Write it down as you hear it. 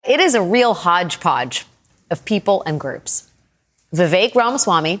it is a real hodgepodge of people and groups. Vivek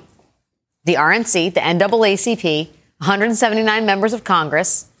Ramaswamy, the RNC, the NAACP, 179 members of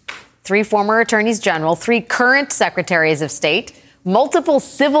Congress, 3 former attorneys general, 3 current secretaries of state, multiple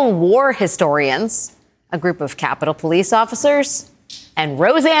Civil War historians, a group of Capitol Police officers, and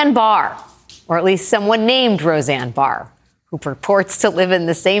Roseanne Barr, or at least someone named Roseanne Barr, who purports to live in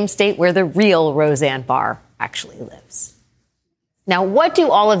the same state where the real Roseanne Barr actually lives. Now, what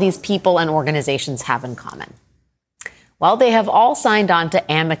do all of these people and organizations have in common? Well, they have all signed on to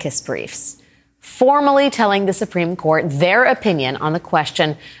amicus briefs, formally telling the Supreme Court their opinion on the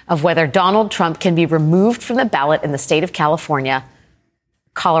question of whether Donald Trump can be removed from the ballot in the state of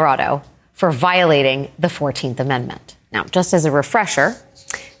Colorado, for violating the 14th Amendment. Now, just as a refresher,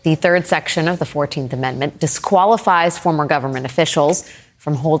 the third section of the 14th Amendment disqualifies former government officials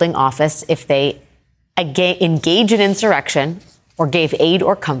from holding office if they engage in insurrection or gave aid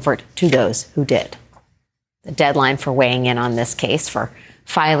or comfort to those who did. The deadline for weighing in on this case, for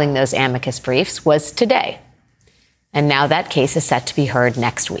filing those amicus briefs, was today. And now that case is set to be heard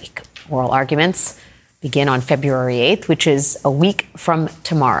next week. Oral arguments begin on February 8th, which is a week from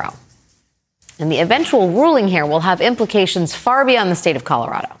tomorrow. And the eventual ruling here will have implications far beyond the state of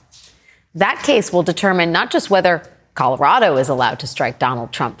Colorado. That case will determine not just whether Colorado is allowed to strike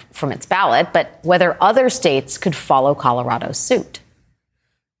Donald Trump from its ballot, but whether other states could follow Colorado's suit.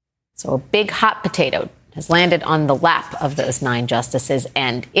 So a big hot potato has landed on the lap of those 9 justices,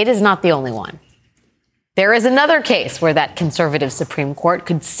 and it is not the only one. There is another case where that conservative Supreme Court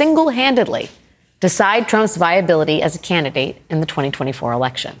could single-handedly decide Trump's viability as a candidate in the 2024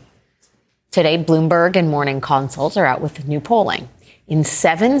 election. Today, Bloomberg and Morning Consult are out with new polling. In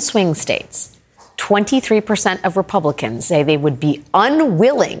 7 swing states, 23% of Republicans say they would be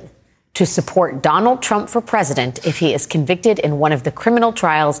unwilling to support Donald Trump for president if he is convicted in one of the criminal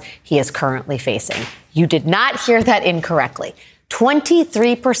trials he is currently facing. You did not hear that incorrectly.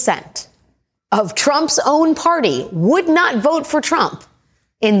 23% of Trump's own party would not vote for Trump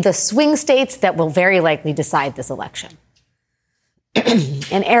in the swing states that will very likely decide this election.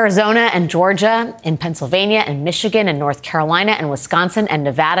 In Arizona and Georgia, in Pennsylvania and Michigan and North Carolina and Wisconsin and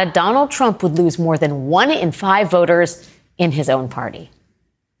Nevada, Donald Trump would lose more than 1 in 5 voters in his own party.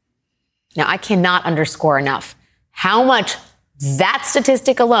 Now, I cannot underscore enough how much that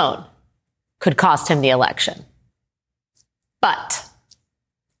statistic alone could cost him the election. But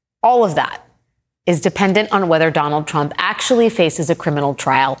all of that is dependent on whether Donald Trump actually faces a criminal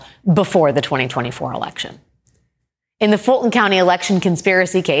trial before the 2024 election. In the Fulton County election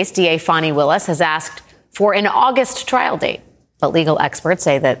conspiracy case, DA Fani Willis has asked for an August trial date, but legal experts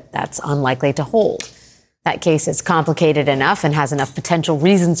say that that's unlikely to hold. That case is complicated enough and has enough potential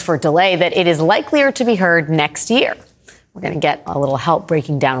reasons for delay that it is likelier to be heard next year. We're going to get a little help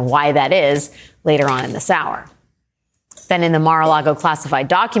breaking down why that is later on in this hour. Then in the Mar-a-Lago classified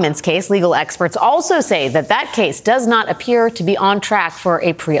documents case, legal experts also say that that case does not appear to be on track for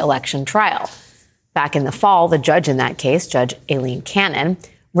a pre-election trial. Back in the fall, the judge in that case, Judge Aileen Cannon,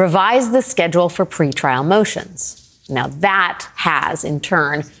 revised the schedule for pretrial motions. Now that has, in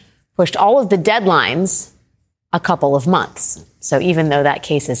turn, pushed all of the deadlines a couple of months. So even though that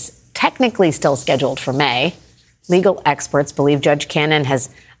case is technically still scheduled for May, legal experts believe Judge Cannon has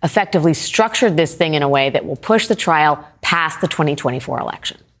effectively structured this thing in a way that will push the trial past the 2024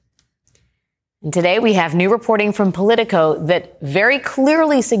 election. And today we have new reporting from Politico that very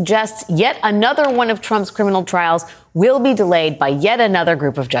clearly suggests yet another one of Trump's criminal trials will be delayed by yet another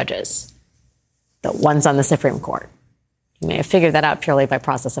group of judges, the ones on the Supreme Court. You may have figured that out purely by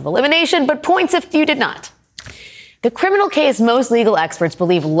process of elimination, but points if you did not. The criminal case most legal experts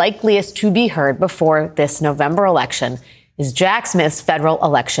believe likeliest to be heard before this November election is Jack Smith's federal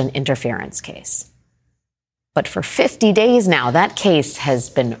election interference case. But for 50 days now, that case has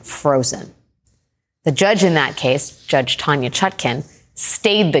been frozen. The judge in that case, Judge Tanya Chutkan,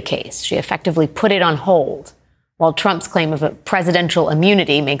 stayed the case. She effectively put it on hold while Trump's claim of a presidential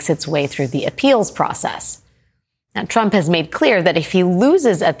immunity makes its way through the appeals process. Now, Trump has made clear that if he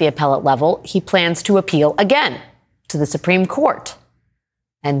loses at the appellate level, he plans to appeal again to the Supreme Court.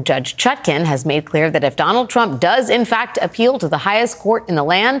 And Judge Chutkan has made clear that if Donald Trump does, in fact, appeal to the highest court in the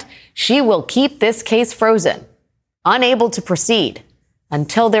land, she will keep this case frozen, unable to proceed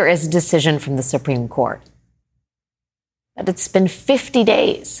until there is a decision from the Supreme Court. But it's been 50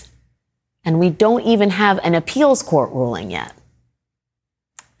 days, and we don't even have an appeals court ruling yet.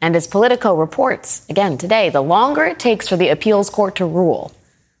 And as Politico reports, again today, the longer it takes for the appeals court to rule,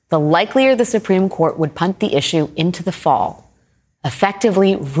 the likelier the Supreme Court would punt the issue into the fall,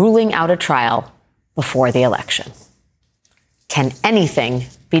 effectively ruling out a trial before the election. Can anything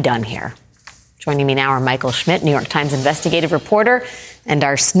be done here? Joining me now are Michael Schmidt, New York Times investigative reporter, and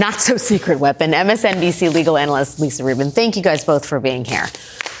our not-so-secret weapon, MSNBC legal analyst Lisa Rubin. Thank you guys both for being here.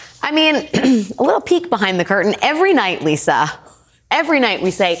 I mean, a little peek behind the curtain. Every night, Lisa, every night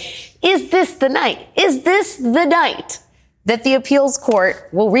we say, is this the night? Is this the night that the appeals court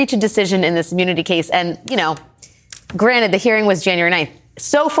will reach a decision in this immunity case? And, you know, granted, the hearing was January 9th.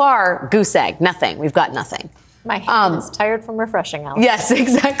 So far, goose egg, nothing. We've got nothing. My hand is tired from refreshing, Alex. Yes,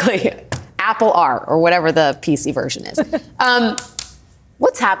 exactly. Apple R, or whatever the PC version is.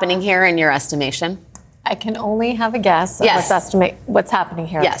 What's happening here in your estimation? I can only have a guess of what's happening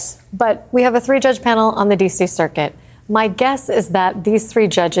here. Yes. But we have a 3-judge panel on the D.C. Circuit. My guess is that these 3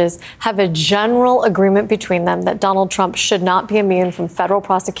 judges have a general agreement between them that Donald Trump should not be immune from federal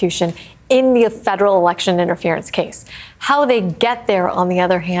prosecution in the federal election interference case. How they get there, on the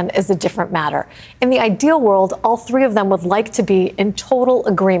other hand, is a different matter. In the ideal world, all 3 of them would like to be in total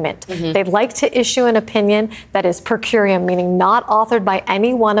agreement. Mm-hmm. They'd like to issue an opinion that is per curiam, meaning not authored by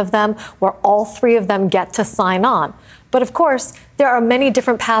any one of them, where all 3 of them get to sign on. But of course, there are many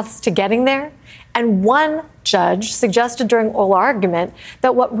different paths to getting there. And one judge suggested during oral argument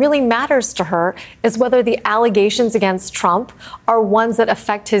that what really matters to her is whether the allegations against Trump are ones that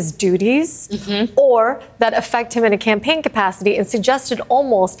affect his duties or that affect him in a campaign capacity, and suggested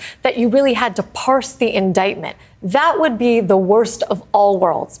almost that you really had to parse the indictment. That would be the worst of all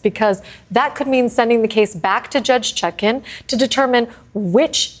worlds, because that could mean sending the case back to Judge Chutkan to determine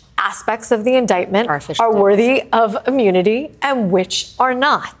which aspects of the indictment are worthy of immunity and which are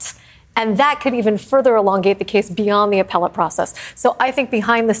not. And that could even further elongate the case beyond the appellate process. So I think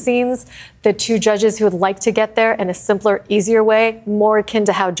behind the scenes, the 2 judges who would like to get there in a simpler, easier way, more akin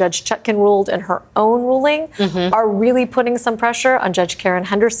to how Judge Chutkan ruled in her own ruling, are really putting some pressure on Judge Karen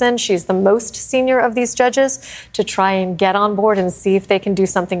Henderson. She's the most senior of these judges, to try and get on board and see if they can do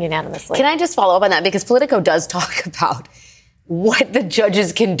something unanimously. Can I just follow up on that? Because Politico does talk about what the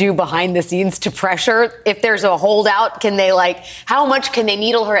judges can do behind the scenes to pressure. If there's a holdout, can they, how much can they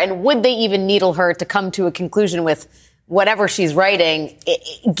needle her? And would they even needle her to come to a conclusion with whatever she's writing,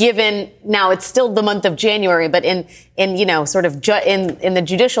 given now it's still the month of January, but in the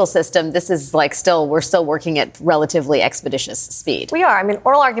judicial system, this is we're still working at relatively expeditious speed. We are. I mean,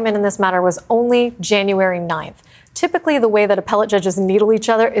 oral argument in this matter was only January 9th. Typically, the way that appellate judges needle each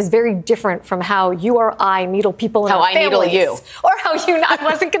other is very different from how you or I needle people in our families. How I needle you. Or how I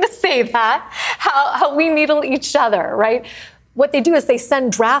wasn't going to say that. How we needle each other, right? What they do is they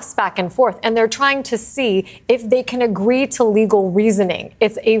send drafts back and forth, and they're trying to see if they can agree to legal reasoning.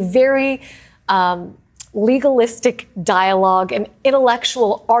 It's a very legalistic dialogue, an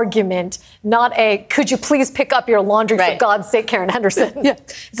intellectual argument, not a, could you please pick up your laundry for God's sake, Karen Henderson. Yeah.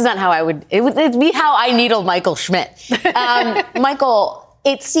 It's not how it'd be how I needle Michael Schmidt. Michael,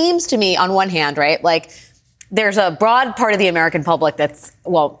 it seems to me on one hand, right, there's a broad part of the American public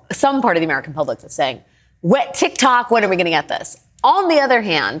some part of the American public that's saying, TikTok, when are we going to get this? On the other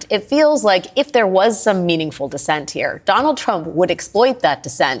hand, it feels like if there was some meaningful dissent here, Donald Trump would exploit that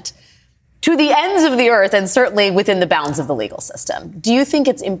dissent to the ends of the earth, and certainly within the bounds of the legal system. Do you think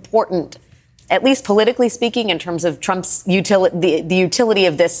it's important, at least politically speaking, in terms of Trump's the utility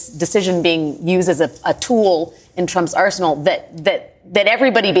of this decision being used as a tool in Trump's arsenal, that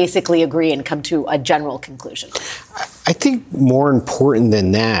everybody basically agree and come to a general conclusion? I think more important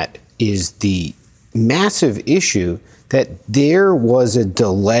than that is the massive issue that there was a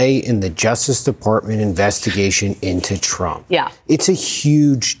delay in the Justice Department investigation into Trump. Yeah. It's a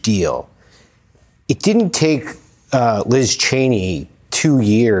huge deal. It didn't take Liz Cheney 2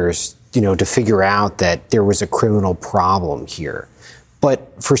 years, to figure out that there was a criminal problem here.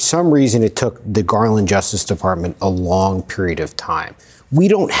 But for some reason, it took the Garland Justice Department a long period of time. We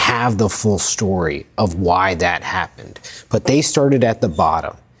don't have the full story of why that happened, but they started at the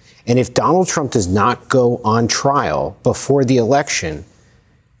bottom. And if Donald Trump does not go on trial before the election,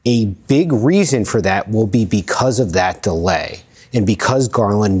 a big reason for that will be because of that delay and because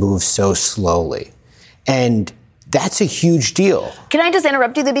Garland moves so slowly. And that's a huge deal. Can I just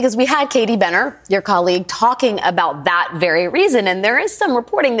interrupt you there? Because we had Katie Benner, your colleague, talking about that very reason. And there is some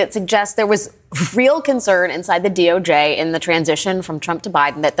reporting that suggests there was real concern inside the DOJ in the transition from Trump to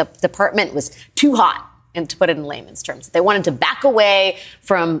Biden that the department was too hot. And to put it in layman's terms, they wanted to back away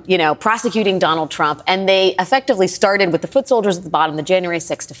from, prosecuting Donald Trump. And they effectively started with the foot soldiers at the bottom, the January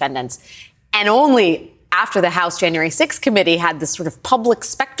 6th defendants. And only after the House January 6th committee had this sort of public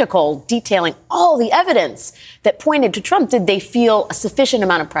spectacle detailing all the evidence that pointed to Trump, did they feel a sufficient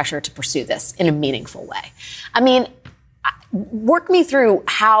amount of pressure to pursue this in a meaningful way? I mean, work me through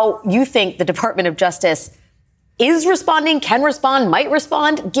how you think the Department of Justice is responding, can respond, might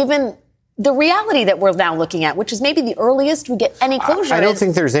respond, given the reality that we're now looking at, which is maybe the earliest we get any closure. I don't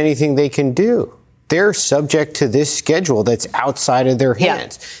think there's anything they can do. They're subject to this schedule that's outside of their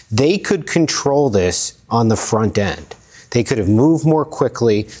hands. Yeah. They could control this on the front end. They could have moved more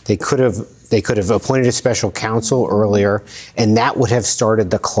quickly. They could have appointed a special counsel earlier, and that would have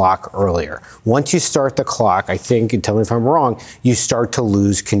started the clock earlier. Once you start the clock, I think, and tell me if I'm wrong, you start to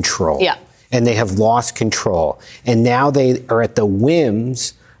lose control. Yeah. And they have lost control. And now they are at the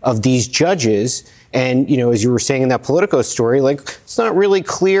whims of these judges. And, you know, as you were saying in that Politico story, like, it's not really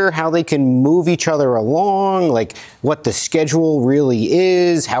clear how they can move each other along, like what the schedule really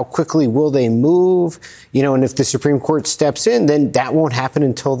is, how quickly will they move, you know, and if the Supreme Court steps in, then that won't happen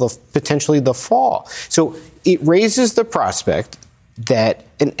until potentially the fall. So it raises the prospect that,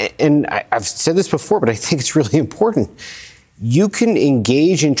 and I've said this before, but I think it's really important. You can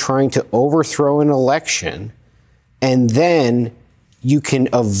engage in trying to overthrow an election, and then you can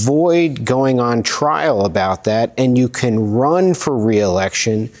avoid going on trial about that, and you can run for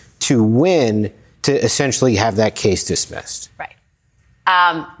re-election to win, to essentially have that case dismissed. Right.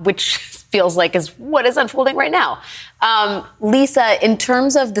 Which feels like is what is unfolding right now. Lisa, in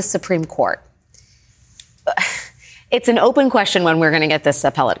terms of the Supreme Court, it's an open question when we're going to get this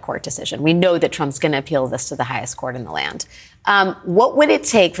appellate court decision. We know that Trump's going to appeal this to the highest court in the land. What would it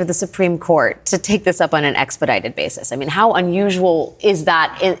take for the Supreme Court to take this up on an expedited basis? I mean, how unusual is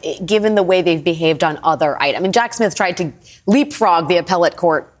that given the way they've behaved on other items? I mean, Jack Smith tried to leapfrog the appellate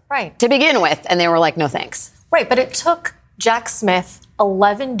court to begin with, and they were like, no, thanks. Right. But it took Jack Smith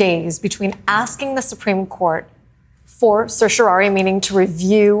 11 days between asking the Supreme Court for certiorari, meaning to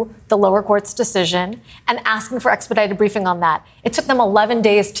review the lower court's decision, and asking for expedited briefing on that. It took them 11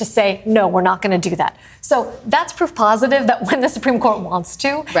 days to say, no, we're not going to do that. So that's proof positive that when the Supreme Court wants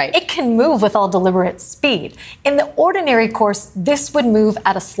to, it can move with all deliberate speed. In the ordinary course, this would move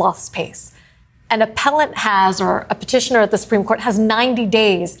at a sloth's pace. An appellant has, or a petitioner at the Supreme Court has 90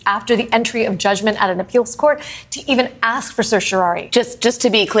 days after the entry of judgment at an appeals court to even ask for certiorari. Just to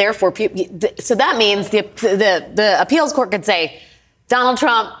be clear, for people, so that means the appeals court could say, Donald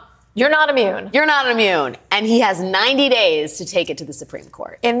Trump, you're not immune. You're not immune. And he has 90 days to take it to the Supreme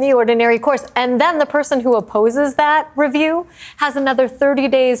Court. In the ordinary course. And then the person who opposes that review has another 30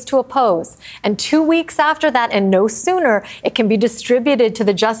 days to oppose. And 2 weeks after that, and no sooner, it can be distributed to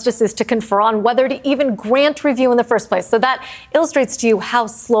the justices to confer on whether to even grant review in the first place. So that illustrates to you how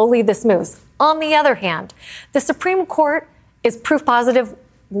slowly this moves. On the other hand, the Supreme Court is proof positive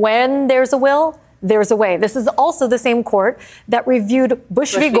when there's a will. There's a way. This is also the same court that reviewed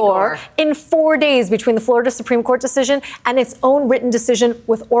Bush v. Gore in 4 days between the Florida Supreme Court decision and its own written decision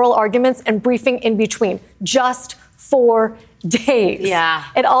with oral arguments and briefing in between. Just 4 days. Yeah.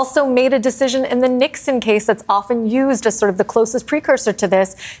 It also made a decision in the Nixon case that's often used as sort of the closest precursor to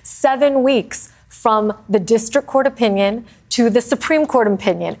this, 7 weeks from the district court opinion to the Supreme Court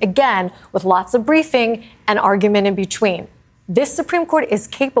opinion. Again, with lots of briefing and argument in between. This Supreme Court is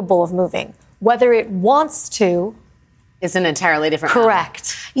capable of moving. Whether it wants to is an entirely different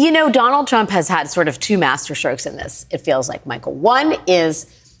correct. Matter. You know, Donald Trump has had sort of two masterstrokes in this, it feels like, Michael. One is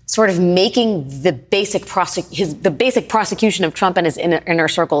sort of making the basic prosecution of Trump and his inner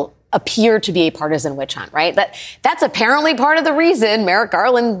circle appear to be a partisan witch hunt, right? That's apparently part of the reason Merrick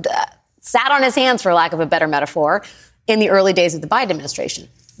Garland sat on his hands, for lack of a better metaphor, in the early days of the Biden administration.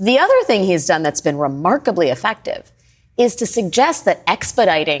 The other thing he's done that's been remarkably effective is to suggest that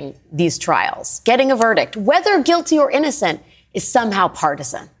expediting these trials, getting a verdict, whether guilty or innocent, is somehow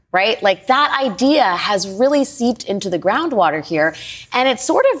partisan, right? Like, that idea has really seeped into the groundwater here. And it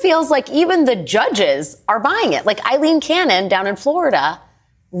sort of feels like even the judges are buying it. Like, Eileen Cannon down in Florida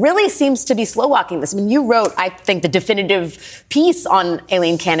really seems to be slow walking this. I mean, you wrote, I think, the definitive piece on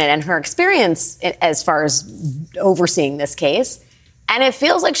Eileen Cannon and her experience as far as overseeing this case. And it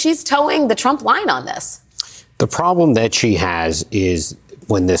feels like she's towing the Trump line on this. The problem that she has is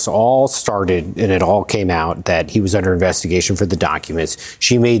when this all started and it all came out that he was under investigation for the documents,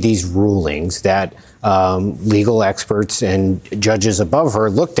 she made these rulings that legal experts and judges above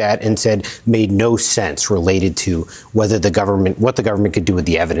her looked at and said made no sense related to what the government could do with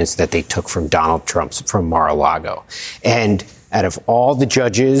the evidence that they took from Donald Trump's from Mar-a-Lago. And out of all the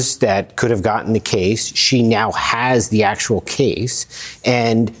judges that could have gotten the case, she now has the actual case.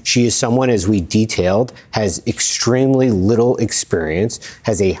 And she is someone, as we detailed, has extremely little experience,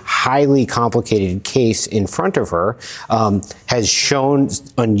 has a highly complicated case in front of her, has shown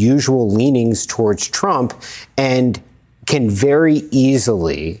unusual leanings towards Trump, and can very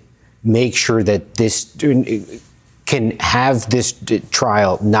easily make sure that this can have this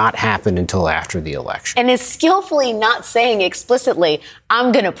trial not happen until after the election. And is skillfully not saying explicitly,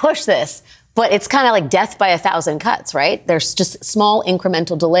 I'm going to push this. But it's kind of like death by 1,000 cuts, right? There's just small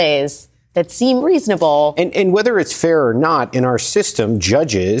incremental delays that seem reasonable. And whether it's fair or not, in our system,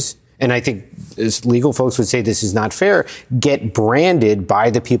 judges, and I think as legal folks would say this is not fair, get branded by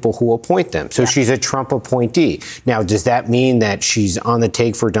the people who appoint them. So she's a Trump appointee. Now, does that mean that she's on the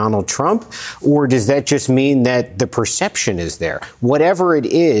take for Donald Trump? Or does that just mean that the perception is there? Whatever it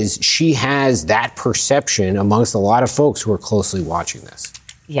is, she has that perception amongst a lot of folks who are closely watching this.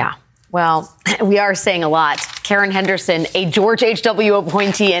 Yeah. Well, we are saying a lot. Karen Henderson, a George H.W.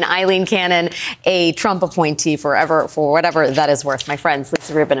 appointee, and Eileen Cannon, a Trump appointee for whatever that is worth. My friends,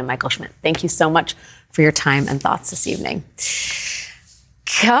 Lisa Rubin and Michael Schmidt, thank you so much for your time and thoughts this evening.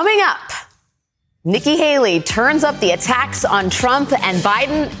 Coming up, Nikki Haley turns up the attacks on Trump and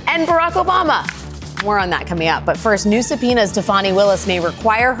Biden and Barack Obama. More on that coming up. But first, new subpoenas to Fani Willis may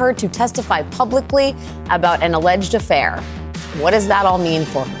require her to testify publicly about an alleged affair. What does that all mean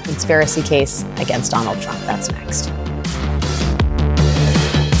for a conspiracy case against Donald Trump? That's next.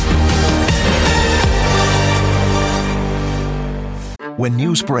 When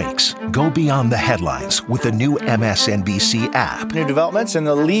news breaks, go beyond the headlines with the new MSNBC app. New developments in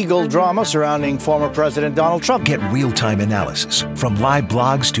the legal drama surrounding former President Donald Trump. Get real-time analysis from live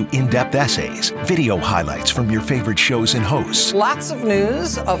blogs to in-depth essays, video highlights from your favorite shows and hosts. Lots of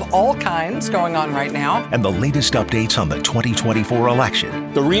news of all kinds going on right now. And the latest updates on the 2024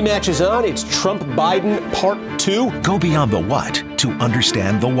 election. The rematch is on. It's Trump-Biden Part 2. Go beyond the what to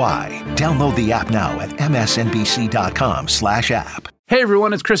understand the why. Download the app now at msnbc.com/app. Hey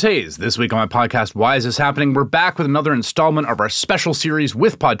everyone, it's Chris Hayes. This week on my podcast, Why Is This Happening? We're back with another installment of our special series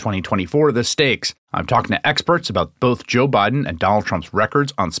with Pod 2024, The Stakes. I'm talking to experts about both Joe Biden and Donald Trump's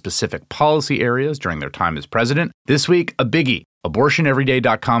records on specific policy areas during their time as president. This week, a biggie.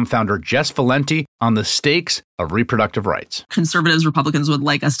 AbortionEveryday.com founder Jess Valenti on the stakes of reproductive rights. Conservatives, Republicans would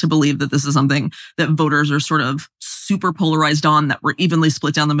like us to believe that this is something that voters are sort of super polarized on, that we're evenly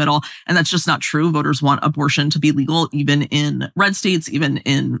split down the middle. And that's just not true. Voters want abortion to be legal, even in red states, even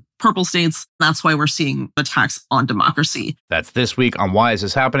in purple states. That's why we're seeing attacks on democracy. That's this week on Why Is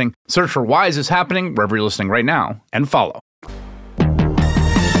This Happening? Search for Why Is This Happening wherever you're listening right now and follow.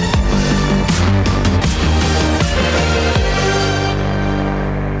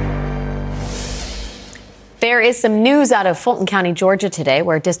 There is some news out of Fulton County, Georgia today,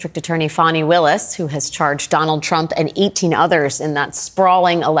 where District Attorney Fani Willis, who has charged Donald Trump and 18 others in that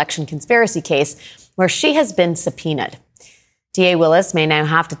sprawling election conspiracy case, where she has been subpoenaed. DA Willis may now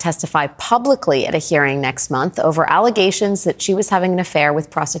have to testify publicly at a hearing next month over allegations that she was having an affair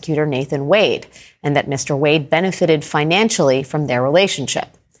with prosecutor Nathan Wade and that Mr. Wade benefited financially from their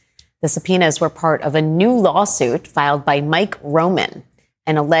relationship. The subpoenas were part of a new lawsuit filed by Mike Roman,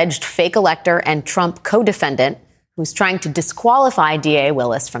 an alleged fake elector and Trump co-defendant who's trying to disqualify DA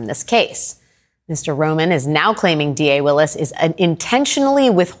Willis from this case. Mr. Roman is now claiming DA Willis is intentionally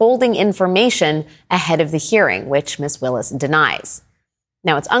withholding information ahead of the hearing, which Ms. Willis denies.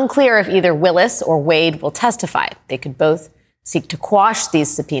 Now, it's unclear if either Willis or Wade will testify. They could both seek to quash these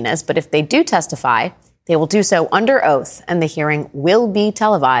subpoenas, but if they do testify, they will do so under oath, and the hearing will be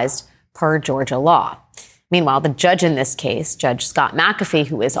televised per Georgia law. Meanwhile, the judge in this case, Judge Scott McAfee,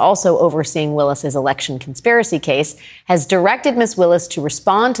 who is also overseeing Willis's election conspiracy case, has directed Ms. Willis to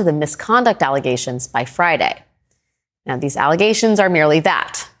respond to the misconduct allegations by Friday. Now, these allegations are merely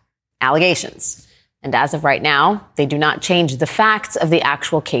that, allegations. And as of right now, they do not change the facts of the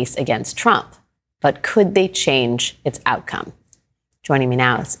actual case against Trump. But could they change its outcome? Joining me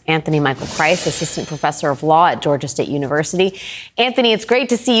now is Anthony Michael Price, Assistant Professor of Law at Georgia State University. Anthony, it's great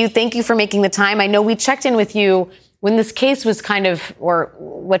to see you. Thank you for making the time. I know we checked in with you when this case was kind of, or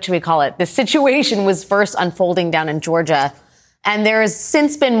what should we call it? The situation was first unfolding down in Georgia. And there has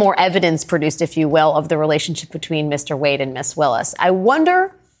since been more evidence produced, if you will, of the relationship between Mr. Wade and Ms. Willis. I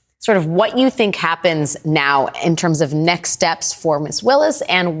wonder sort of what you think happens now in terms of next steps for Ms. Willis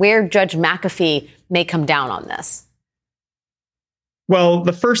and where Judge McAfee may come down on this. Well,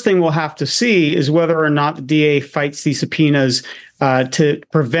 the first thing we'll have to see is whether or not the DA fights these subpoenas to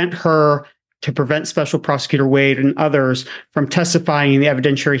prevent Special Prosecutor Wade and others from testifying in the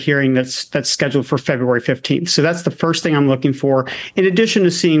evidentiary hearing that's scheduled for February 15th. So that's the first thing I'm looking for, in addition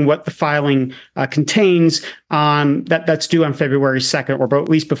to seeing what the filing contains that's due on February 2nd, or at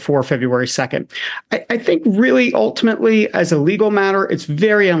least before February 2nd. I think really ultimately, as a legal matter, it's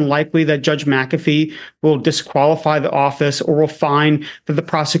very unlikely that Judge McAfee will disqualify the office or will find that the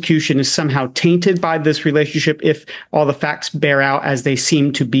prosecution is somehow tainted by this relationship if all the facts bear out as they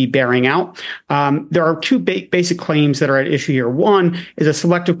seem to be bearing out. There are two basic claims that are at issue here. One is a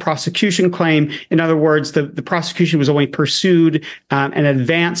selective prosecution claim. In other words, the prosecution was only pursued and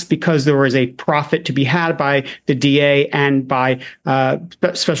advanced because there was a profit to be had by the DA and by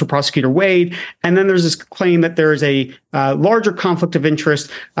Special Prosecutor Wade. And then there's this claim that there is a larger conflict of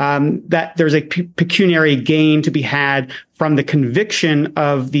interest, that there's a pecuniary gain to be had from the conviction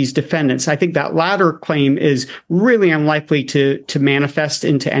of these defendants. I think that latter claim is really unlikely to manifest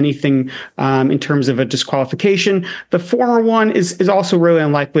into anything in terms of a disqualification. The former one is also really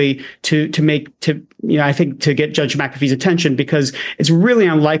unlikely to I think to get Judge McAfee's attention, because it's really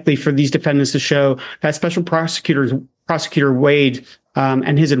unlikely for these defendants to show that Special Prosecutor Wade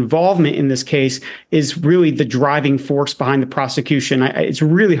and his involvement in this case is really the driving force behind the prosecution. It's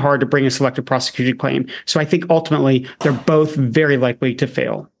really hard to bring a selective prosecution claim. So I think ultimately they're both very likely to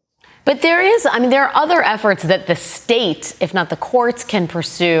fail. But there are other efforts that the state, if not the courts, can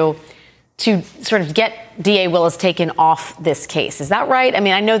pursue to sort of get DA Willis taken off this case. Is that right? I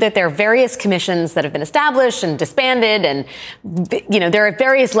mean, I know that there are various commissions that have been established and disbanded, and, there are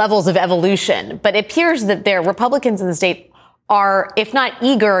various levels of evolution. But it appears that there Republicans in the state are, if not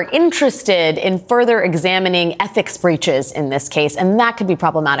eager, interested in further examining ethics breaches in this case. And that could be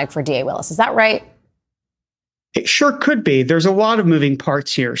problematic for DA Willis. Is that right? It sure could be. There's a lot of moving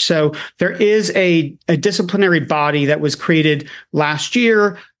parts here. So there is a disciplinary body that was created last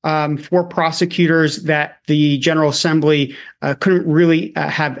year for prosecutors that the General Assembly couldn't really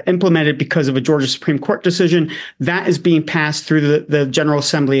have implemented because of a Georgia Supreme Court decision. That is being passed through the General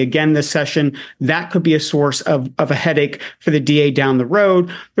Assembly again this session. That could be a source of a headache for the DA down the road.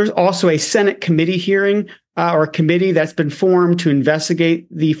 There's also a Senate committee hearing or a committee that's been formed to investigate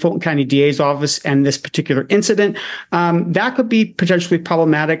the Fulton County DA's office and this particular incident. That could be potentially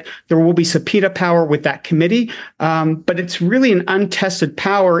problematic. There will be subpoena power with that committee, but it's really an untested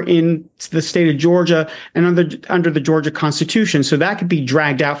power in the state of Georgia and under the Georgia Constitution. So that could be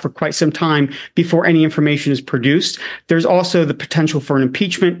dragged out for quite some time before any information is produced. There's also the potential for an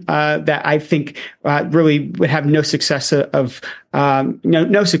impeachment that I think really would have no success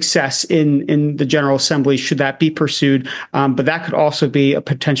no success in the General Assembly should that be pursued. But that could also be a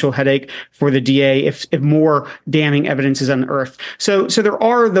potential headache for the DA if more damning evidence is unearthed. So there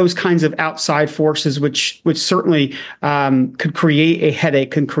are those kinds of outside forces which certainly could create a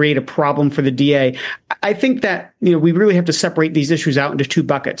headache, can create a problem for the DA. I think that we really have to separate these issues out into two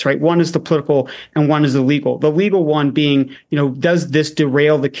buckets, right? One is the political and one is the legal. The legal one being, does this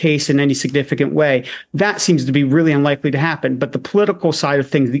derail the case in any significant way? That seems to be really unlikely to happen. But the political side of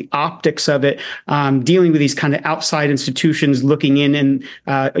things, the optics of it, dealing with these kind of outside institutions looking in and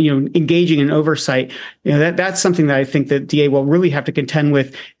engaging in oversight, that's something that I think that DA will really have to contend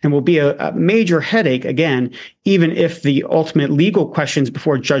with and will be a major headache again, even if the ultimate legal questions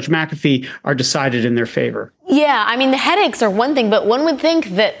before Judge McAfee are decided in their favor. Yeah, I mean, the headaches are one thing, but one would think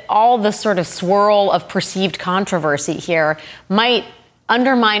that all the sort of swirl of perceived controversy here might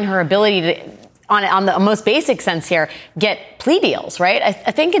undermine her ability to, on the most basic sense here, get plea deals, right?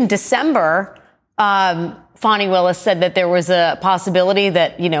 I think in December, Fani Willis said that there was a possibility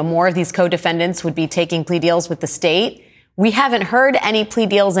that, more of these co-defendants would be taking plea deals with the state. We haven't heard any plea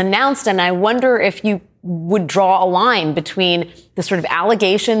deals announced, and I wonder if you would draw a line between the sort of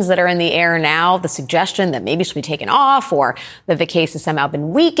allegations that are in the air now, the suggestion that maybe she'll be taken off or that the case has somehow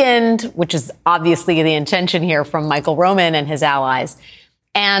been weakened, which is obviously the intention here from Michael Roman and his allies,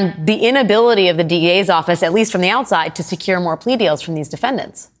 and the inability of the DA's office, at least from the outside, to secure more plea deals from these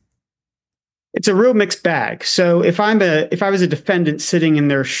defendants. It's a real mixed bag. So if I was a defendant sitting in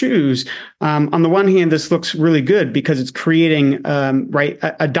their shoes, on the one hand, this looks really good because it's creating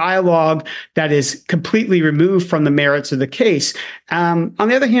a dialogue that is completely removed from the merits of the case. On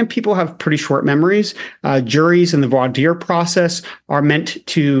the other hand, people have pretty short memories. Juries in the voir dire process are meant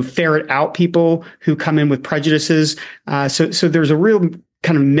to ferret out people who come in with prejudices. So there's a real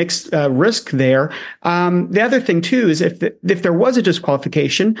kind of mixed risk there. The other thing, too, is if there was a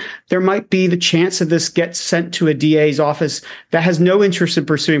disqualification, there might be the chance that this gets sent to a DA's office that has no interest in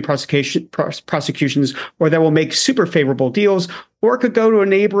pursuing prosecutions or that will make super favorable deals, or it could go to a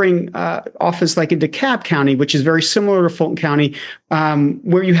neighboring office like in DeKalb County, which is very similar to Fulton County,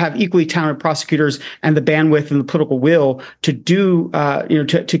 where you have equally talented prosecutors and the bandwidth and the political will to do,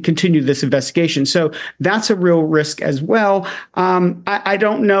 to continue this investigation. So that's a real risk as well. I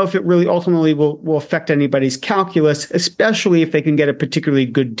don't know if it really ultimately will affect anybody's calculus, especially if they can get a particularly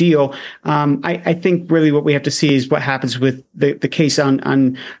good deal. I think really what we have to see is what happens with the case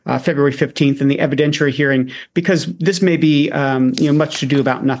on February 15th and the evidentiary hearing, because this may be much to do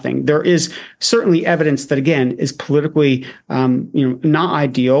about nothing. There is certainly evidence that, again, is politically not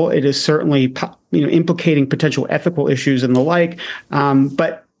ideal. It is certainly implicating potential ethical issues and the like.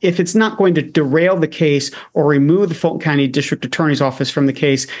 But if it's not going to derail the case or remove the Fulton County District Attorney's Office from the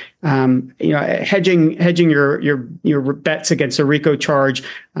case, hedging your bets against a RICO charge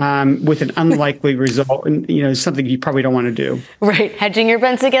with an unlikely result, is something you probably don't want to do. Right, hedging your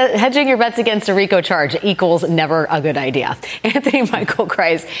bets against a RICO charge equals never a good idea. Anthony Michael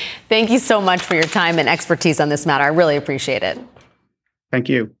Kreis, thank you so much for your time and expertise on this matter. I really appreciate it. Thank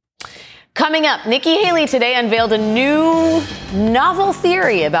you. Coming up, Nikki Haley today unveiled a new novel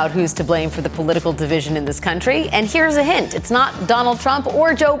theory about who's to blame for the political division in this country. And here's a hint. It's not Donald Trump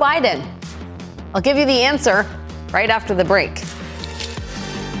or Joe Biden. I'll give you the answer right after the break.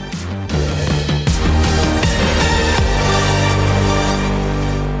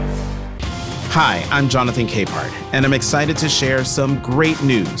 Hi, I'm Jonathan Capehart, and I'm excited to share some great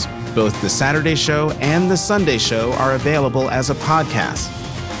news. Both the Saturday Show and the Sunday Show are available as a podcast.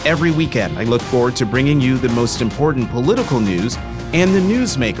 Every weekend, I look forward to bringing you the most important political news and the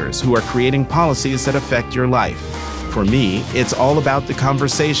newsmakers who are creating policies that affect your life. For me, it's all about the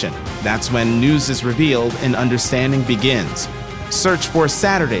conversation. That's when news is revealed and understanding begins. Search for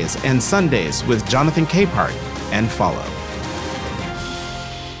Saturdays and Sundays with Jonathan Capehart and follow.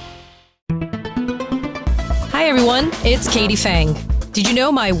 Hi, everyone. It's Katie Fang. Did you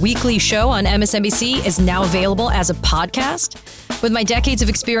know my weekly show on MSNBC is now available as a podcast? With my decades of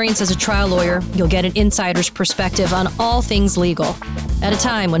experience as a trial lawyer, you'll get an insider's perspective on all things legal. At a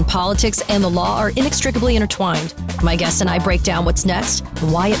time when politics and the law are inextricably intertwined, my guests and I break down what's next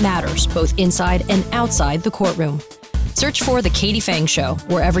and why it matters, both inside and outside the courtroom. Search for The Katie Fang Show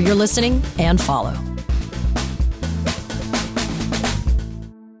wherever you're listening and follow.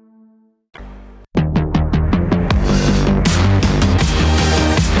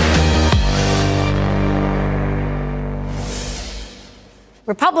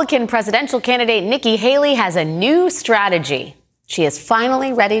 Republican presidential candidate Nikki Haley has a new strategy. She is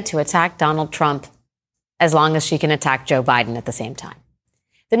finally ready to attack Donald Trump as long as she can attack Joe Biden at the same time.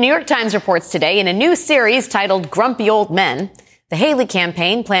 The New York Times reports today in a new series titled Grumpy Old Men, the Haley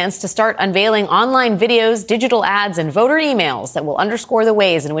campaign plans to start unveiling online videos, digital ads, and voter emails that will underscore the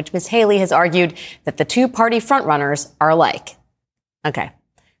ways in which Ms. Haley has argued that the two party frontrunners are alike. Okay,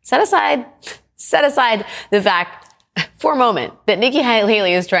 set aside the fact for a moment that Nikki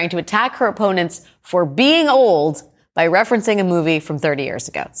Haley is trying to attack her opponents for being old by referencing a movie from 30 years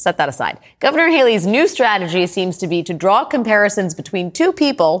ago. Set that aside. Governor Haley's new strategy seems to be to draw comparisons between two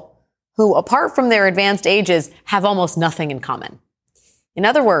people who, apart from their advanced ages, have almost nothing in common. In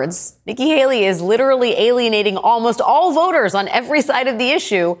other words, Nikki Haley is literally alienating almost all voters on every side of the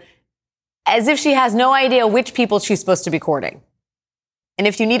issue as if she has no idea which people she's supposed to be courting. And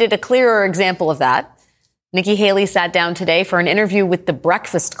if you needed a clearer example of that, Nikki Haley sat down today for an interview with The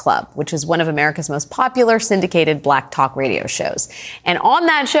Breakfast Club, which is one of America's most popular syndicated black talk radio shows. And on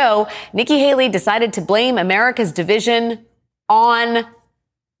that show, Nikki Haley decided to blame America's division on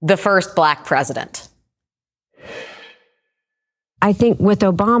the first black president. I think with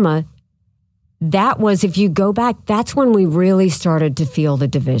Obama, that was, if you go back, that's when we really started to feel the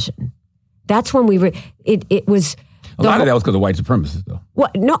division. That's when it was... A lot of that was because of white supremacists, though. Well,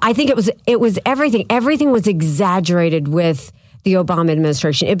 no, I think it was everything. Everything was exaggerated with the Obama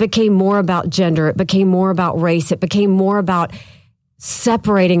administration. It became more about gender. It became more about race. It became more about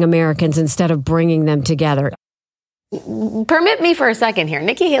separating Americans instead of bringing them together. Permit me for a second here.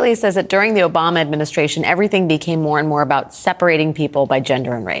 Nikki Haley says that during the Obama administration, everything became more and more about separating people by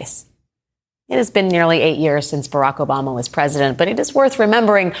gender and race. It has been nearly 8 years since Barack Obama was president, but it is worth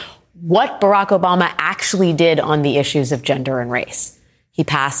remembering what Barack Obama actually did on the issues of gender and race. He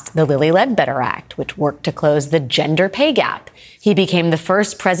passed the Lilly Ledbetter Act, which worked to close the gender pay gap. He became the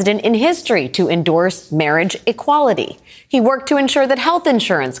first president in history to endorse marriage equality. He worked to ensure that health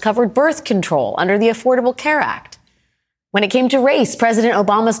insurance covered birth control under the Affordable Care Act. When it came to race, President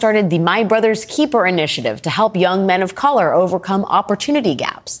Obama started the My Brother's Keeper initiative to help young men of color overcome opportunity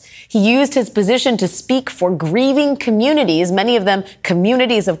gaps. He used his position to speak for grieving communities, many of them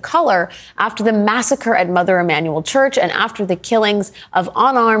communities of color, after the massacre at Mother Emanuel Church and after the killings of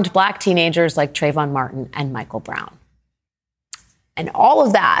unarmed black teenagers like Trayvon Martin and Michael Brown. And all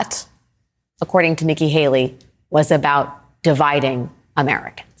of that, according to Nikki Haley, was about dividing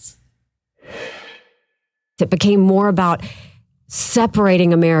Americans. It became more about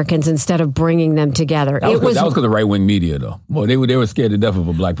separating Americans instead of bringing them together. That was because of the right-wing media, though. Well, they were scared to death of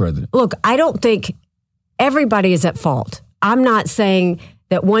a black president. Look, I don't think everybody is at fault. I'm not saying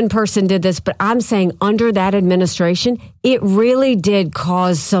that one person did this, but I'm saying under that administration, it really did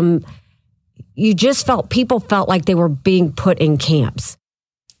cause some... people felt like they were being put in camps.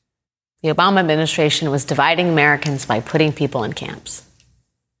 The Obama administration was dividing Americans by putting people in camps.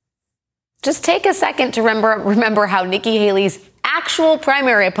 Just take a second to remember how Nikki Haley's actual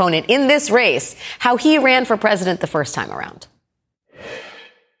primary opponent in this race, how he ran for president the first time around.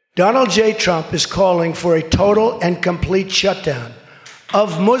 Donald J. Trump is calling for a total and complete shutdown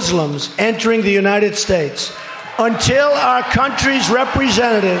of Muslims entering the United States until our country's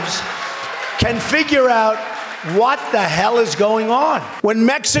representatives can figure out what the hell is going on. When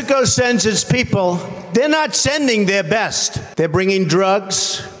Mexico sends its people, they're not sending their best. They're bringing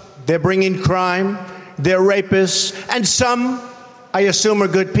drugs. They're bringing crime, they're rapists, and some, I assume, are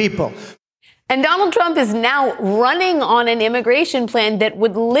good people. And Donald Trump is now running on an immigration plan that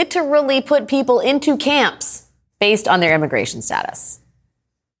would literally put people into camps based on their immigration status.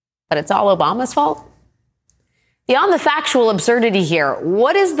 But it's all Obama's fault? Beyond the factual absurdity here,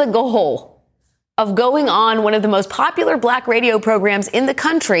 what is the goal of going on one of the most popular black radio programs in the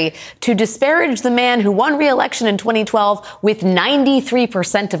country to disparage the man who won re-election in 2012 with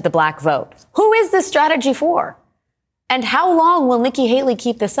 93% of the black vote? Who is this strategy for? And how long will Nikki Haley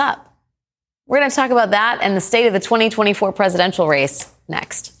keep this up? We're going to talk about that and the state of the 2024 presidential race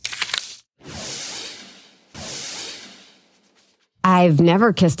next. I've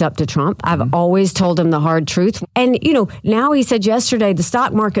never kissed up to Trump. I've always told him the hard truth. And, now he said yesterday the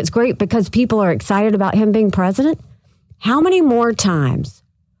stock market's great because people are excited about him being president. How many more times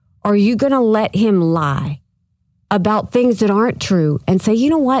are you going to let him lie about things that aren't true and say, you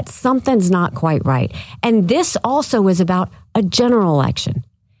know what, something's not quite right? And this also is about a general election.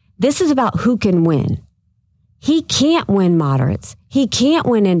 This is about who can win. He can't win moderates. He can't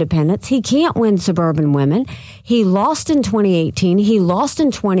win independents. He can't win suburban women. He lost in 2018. He lost in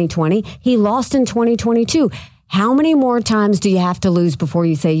 2020. He lost in 2022. How many more times do you have to lose before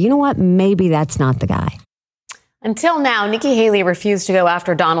you say, you know what, maybe that's not the guy? Until now, Nikki Haley refused to go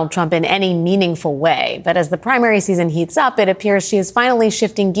after Donald Trump in any meaningful way. But as the primary season heats up, it appears she is finally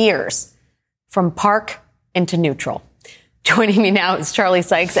shifting gears from park into neutral. Joining me now is Charlie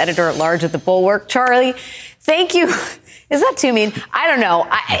Sykes, editor-at-large at The Bulwark. Charlie, thank you. Is that too mean? I don't know.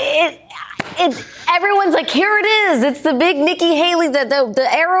 Everyone's like, here it is. It's the big Nikki Haley. The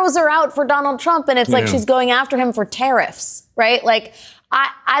arrows are out for Donald Trump, and it's like she's going after him for tariffs, right? Like,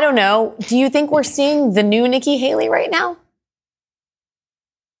 I don't know. Do you think we're seeing the new Nikki Haley right now?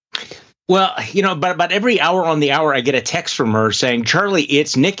 Well, but every hour on the hour, I get a text from her saying, Charlie,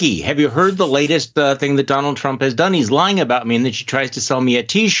 it's Nikki. Have you heard the latest thing that Donald Trump has done? He's lying about me, and that she tries to sell me a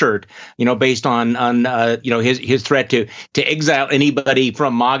T-shirt, based on his threat to exile anybody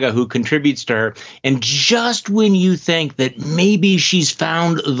from MAGA who contributes to her. And just when you think that maybe she's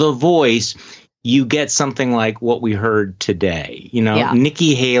found the voice, you get something like what we heard today.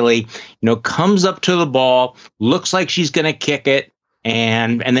 Nikki Haley, comes up to the ball, looks like she's going to kick it,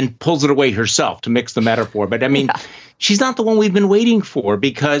 and then pulls it away herself, to mix the metaphor. But she's not the one we've been waiting for,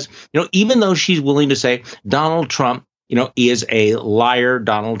 because, even though she's willing to say Donald Trump, is a liar,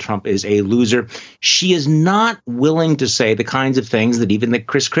 Donald Trump is a loser, she is not willing to say the kinds of things that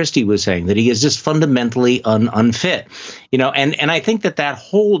Chris Christie was saying, that he is just fundamentally unfit. And I think that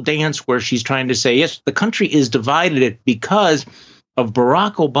whole dance where she's trying to say, yes, the country is divided because of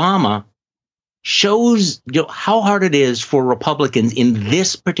Barack Obama, shows how hard it is for Republicans in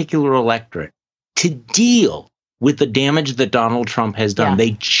this particular electorate to deal with the damage that Donald Trump has done. Yeah.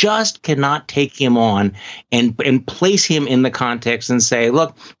 They just cannot take him on and place him in the context and say,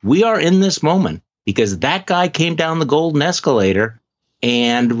 look, we are in this moment because that guy came down the golden escalator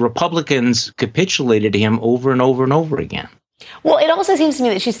and Republicans capitulated to him over and over and over again. Well, it also seems to me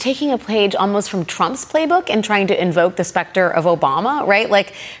that she's taking a page almost from Trump's playbook and trying to invoke the specter of Obama, right?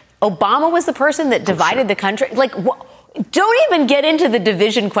 Like, Obama was the person that divided the country. Like, don't even get into the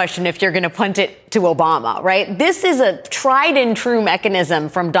division question if you're going to punt it to Obama, right? This is a tried and true mechanism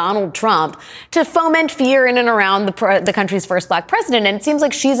from Donald Trump to foment fear in and around the country's first black president. And it seems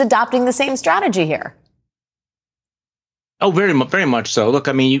like she's adopting the same strategy here. Oh, very much so. Look,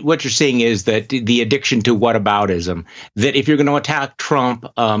 I mean, what you're seeing is that the addiction to whataboutism, that if you're going to attack Trump,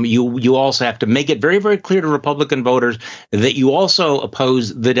 you also have to make it very, very clear to Republican voters that you also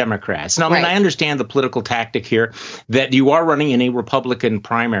oppose the Democrats. Now, I mean, I understand the political tactic here that you are running in a Republican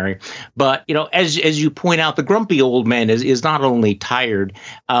primary. But, you know, as you point out, the grumpy old man is not only tired,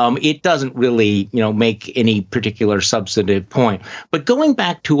 it doesn't really, you know, make any particular substantive point. But going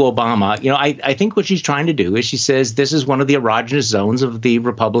back to Obama, you know, I think what she's trying to do is she says this is one of the erogenous zones of the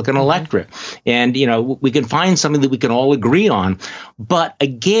Republican electorate. And, you know, we can find something that we can all agree on. But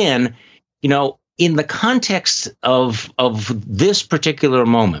again, you know, in the context of this particular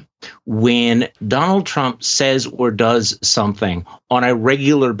moment, when Donald Trump says or does something on a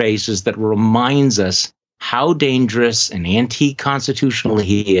regular basis that reminds us how dangerous and anti-constitutional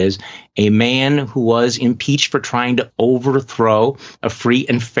he is, a man who was impeached for trying to overthrow a free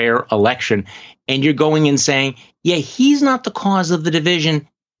and fair election, and you're going and saying, yeah, he's not the cause of the division.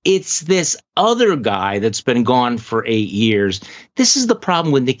 It's this other guy that's been gone for 8 years. This is the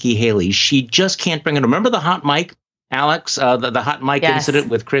problem with Nikki Haley. She just can't bring it. Remember the hot mic, Alex, the hot mic incident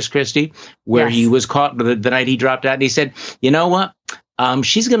with Chris Christie, where he was caught the night he dropped out. And he said, you know what?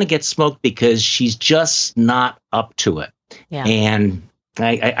 She's going to get smoked because she's just not up to it. Yeah. And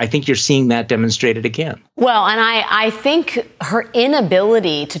I think you're seeing that demonstrated again. Well, and I think her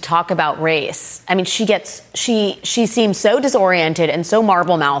inability to talk about race, I mean, she seems so disoriented and so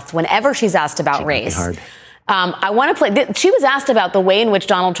marble-mouthed whenever she's asked about race. I want to play. She was asked about the way in which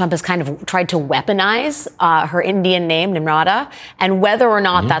Donald Trump has kind of tried to weaponize her Indian name, Nimrata, and whether or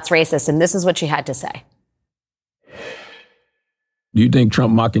not that's racist. And this is what she had to say. Do you think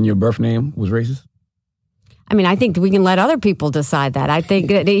Trump mocking your birth name was racist? I mean, I think we can let other people decide that. I think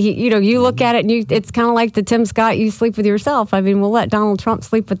that, you look at it and it's kind of like the Tim Scott, you sleep with yourself. I mean, we'll let Donald Trump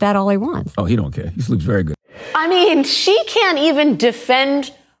sleep with that all he wants. Oh, he don't care. He sleeps very good. I mean, she can't even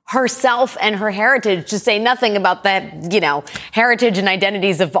defend herself and her heritage, to say nothing about that, heritage and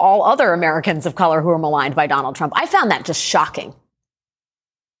identities of all other Americans of color who are maligned by Donald Trump. I found that just shocking.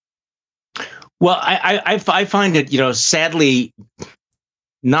 Well, I find it, sadly,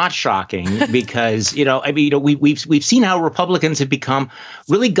 not shocking because, we've seen how Republicans have become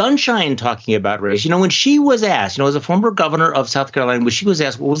really gun shy in talking about race. When she was asked, as a former governor of South Carolina, when she was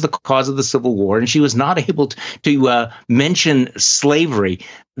asked what was the cause of the Civil War, and she was not able to mention slavery,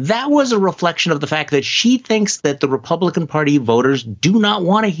 that was a reflection of the fact that she thinks that the Republican Party voters do not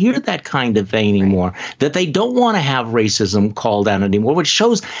want to hear that kind of thing anymore, that they don't want to have racism called out anymore, which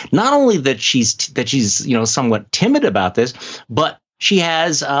shows not only that she's somewhat timid about this, but she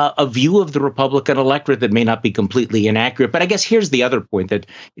has a view of the Republican electorate that may not be completely inaccurate. But I guess here's the other point that,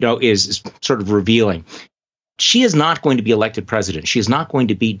 is sort of revealing. She is not going to be elected president. She is not going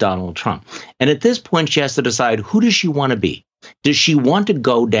to beat Donald Trump. And at this point, she has to decide, who does she want to be? Does she want to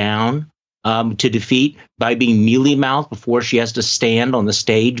go down to defeat by being mealy-mouthed before she has to stand on the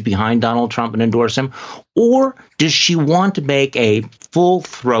stage behind Donald Trump and endorse him? Or does she want to make a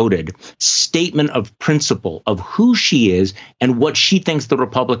full-throated statement of principle of who she is and what she thinks the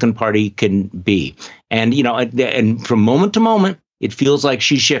Republican Party can be? And, and from moment to moment, it feels like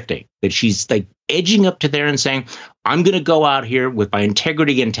she's shifting, that she's like edging up to there and saying, I'm going to go out here with my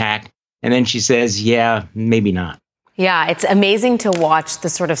integrity intact. And then she says, yeah, maybe not. Yeah, it's amazing to watch the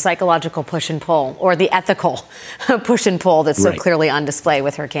sort of psychological push and pull, or the ethical push and pull that's so clearly on display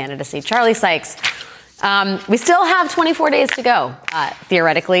with her candidacy. Charlie Sykes, we still have 24 days to go,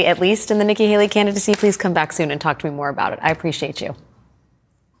 theoretically, at least in the Nikki Haley candidacy. Please come back soon and talk to me more about it. I appreciate you.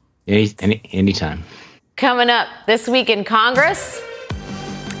 Anytime. Coming up this week in Congress,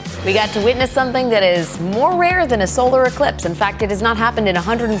 we got to witness something that is more rare than a solar eclipse. In fact, it has not happened in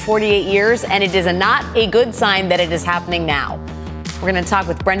 148 years, and it is not a good sign that it is happening now. We're going to talk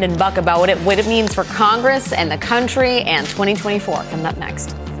with Brendan Buck about what it means for Congress and the country and 2024. Coming up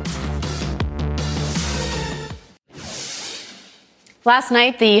next. Last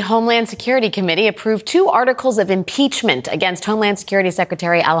night, the Homeland Security Committee approved 2 articles of impeachment against Homeland Security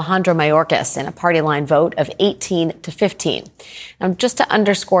Secretary Alejandro Mayorkas in a party line vote of 18-15. Now, just to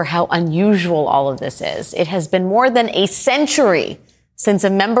underscore how unusual all of this is, it has been more than a century since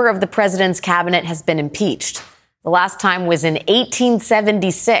a member of the president's cabinet has been impeached. The last time was in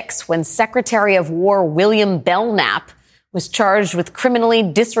 1876, when Secretary of War William Belknap was charged with criminally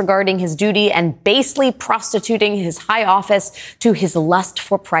disregarding his duty and basely prostituting his high office to his lust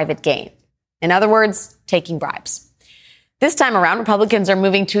for private gain. In other words, taking bribes. This time around, Republicans are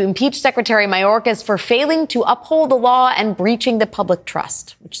moving to impeach Secretary Mayorkas for failing to uphold the law and breaching the public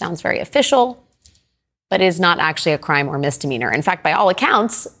trust, which sounds very official, but is not actually a crime or misdemeanor. In fact, by all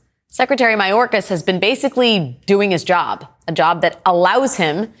accounts, Secretary Mayorkas has been basically doing his job, a job that allows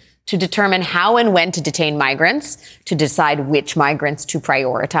him to determine how and when to detain migrants, to decide which migrants to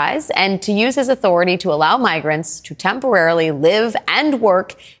prioritize, and to use his authority to allow migrants to temporarily live and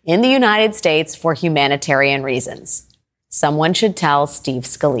work in the United States for humanitarian reasons. Someone should tell Steve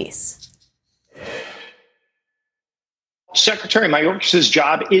Scalise. Secretary Mayorkas'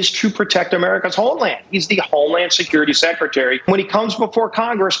 job is to protect America's homeland. He's the Homeland Security Secretary. When he comes before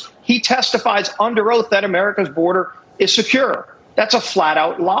Congress, he testifies under oath that America's border is secure. That's a flat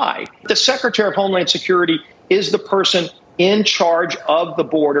out lie. The Secretary of Homeland Security is the person in charge of the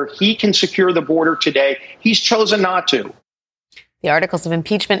border. He can secure the border today. He's chosen not to. The articles of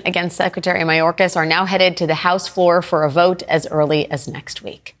impeachment against Secretary Mayorkas are now headed to the House floor for a vote as early as next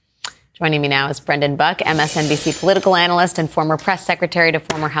week. Joining me now is Brendan Buck, MSNBC political analyst and former press secretary to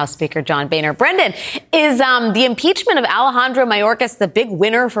former House Speaker John Boehner. Brendan, is the impeachment of Alejandro Mayorkas the big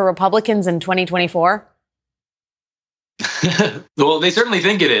winner for Republicans in 2024? Well, they certainly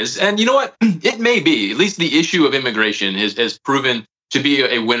think it is. And you know what? It may be. At least the issue of immigration has proven to be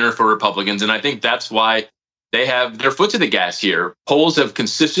a winner for Republicans. And I think that's why they have their foot to the gas here. Polls have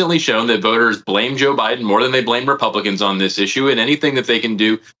consistently shown that voters blame Joe Biden more than they blame Republicans on this issue. And anything that they can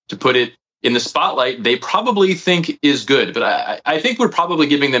do to put it in the spotlight, they probably think is good. But I think we're probably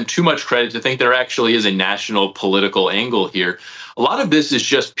giving them too much credit to think there actually is a national political angle here. A lot of this is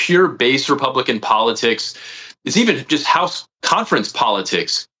just pure base Republican politics. It's even just House conference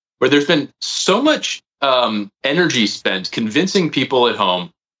politics, where there's been so much energy spent convincing people at home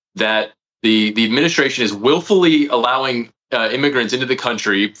that the administration is willfully allowing immigrants into the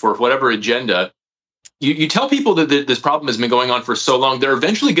country for whatever agenda. You tell people that this problem has been going on for so long, they're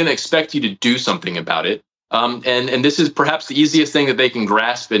eventually going to expect you to do something about it. And this is perhaps the easiest thing that they can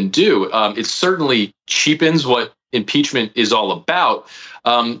grasp and do. It certainly cheapens what impeachment is all about.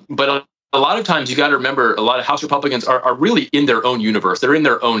 But a lot of times you got to remember, a lot of House Republicans are really in their own universe. They're in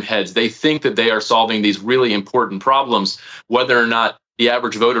their own heads. They think that they are solving these really important problems, whether or not the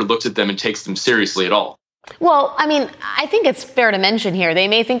average voter looks at them and takes them seriously at all. Well, I mean, I think it's fair to mention here, they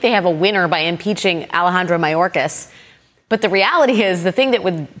may think they have a winner by impeaching Alejandro Mayorkas. But the reality is the thing that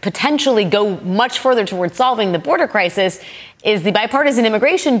would potentially go much further towards solving the border crisis is the bipartisan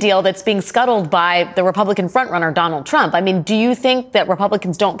immigration deal that's being scuttled by the Republican frontrunner, Donald Trump. I mean, do you think that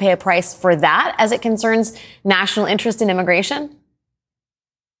Republicans don't pay a price for that as it concerns national interest in immigration?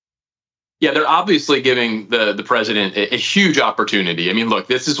 Yeah, they're obviously giving the president a huge opportunity. I mean, look,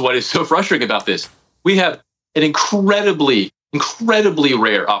 this is what is so frustrating about this. We have an incredibly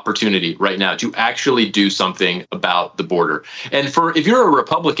rare opportunity right now to actually do something about the border. And if you're a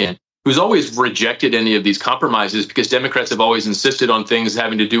Republican who's always rejected any of these compromises because Democrats have always insisted on things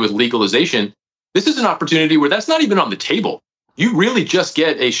having to do with legalization, this is an opportunity where that's not even on the table. You really just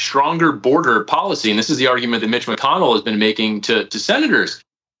get a stronger border policy. And this is the argument that Mitch McConnell has been making to senators.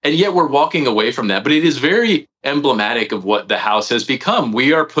 And yet we're walking away from that. But it is very emblematic of what the House has become.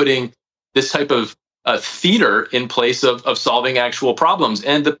 We are putting this type of theater in place of solving actual problems.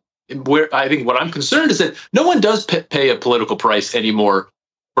 And where I think what I'm concerned is that no one does pay a political price anymore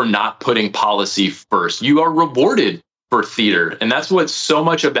for not putting policy first. You are rewarded for theater. And that's what so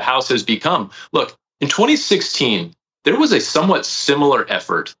much of the House has become. Look, in 2016, there was a somewhat similar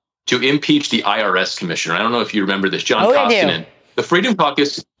effort to impeach the IRS commissioner. I don't know if you remember this, John Koskinen. The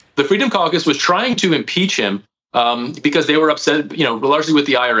Freedom Caucus was trying to impeach him because they were upset, largely with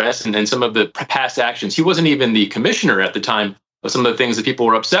the IRS and some of the past actions. He wasn't even the commissioner at the time of some of the things that people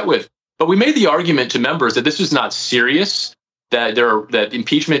were upset with. But we made the argument to members that this was not serious, that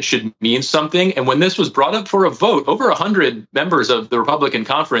impeachment should mean something. And when this was brought up for a vote, over 100 members of the Republican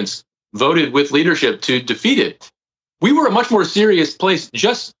conference voted with leadership to defeat it. We were a much more serious place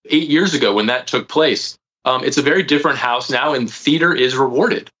just 8 years ago when that took place. It's a very different House now, and theater is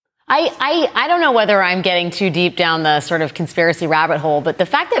rewarded. I don't know whether I'm getting too deep down the sort of conspiracy rabbit hole, but the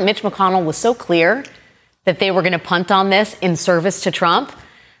fact that Mitch McConnell was so clear that they were going to punt on this in service to Trump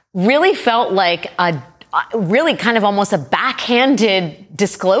really felt like a really kind of almost a backhanded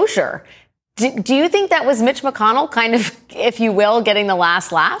disclosure. Do you think that was Mitch McConnell kind of, if you will, getting the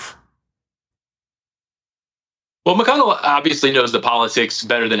last laugh? Well, McConnell obviously knows the politics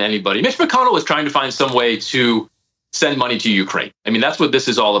better than anybody. Mitch McConnell is trying to find some way to send money to Ukraine. I mean, that's what this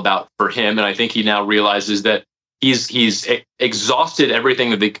is all about for him. And I think he now realizes that he's exhausted everything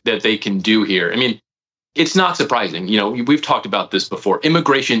that they can do here. I mean, it's not surprising. We've talked about this before.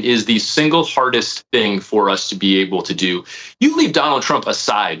 Immigration is the single hardest thing for us to be able to do. You leave Donald Trump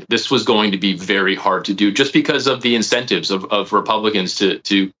aside, this was going to be very hard to do just because of the incentives of Republicans to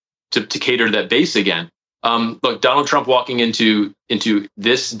cater to that base again. Look, Donald Trump walking into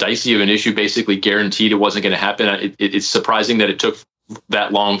this dicey of an issue basically guaranteed it wasn't going to happen. It's surprising that it took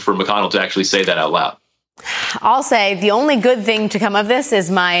that long for McConnell to actually say that out loud. I'll say the only good thing to come of this is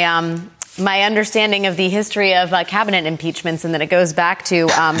my understanding of the history of cabinet impeachments, and that it goes back to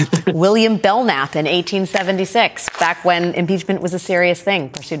William Belknap in 1876, back when impeachment was a serious thing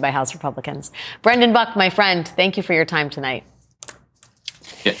pursued by House Republicans. Brendan Buck, my friend, thank you for your time tonight.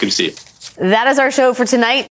 Yeah, good to see you. That is our show for tonight.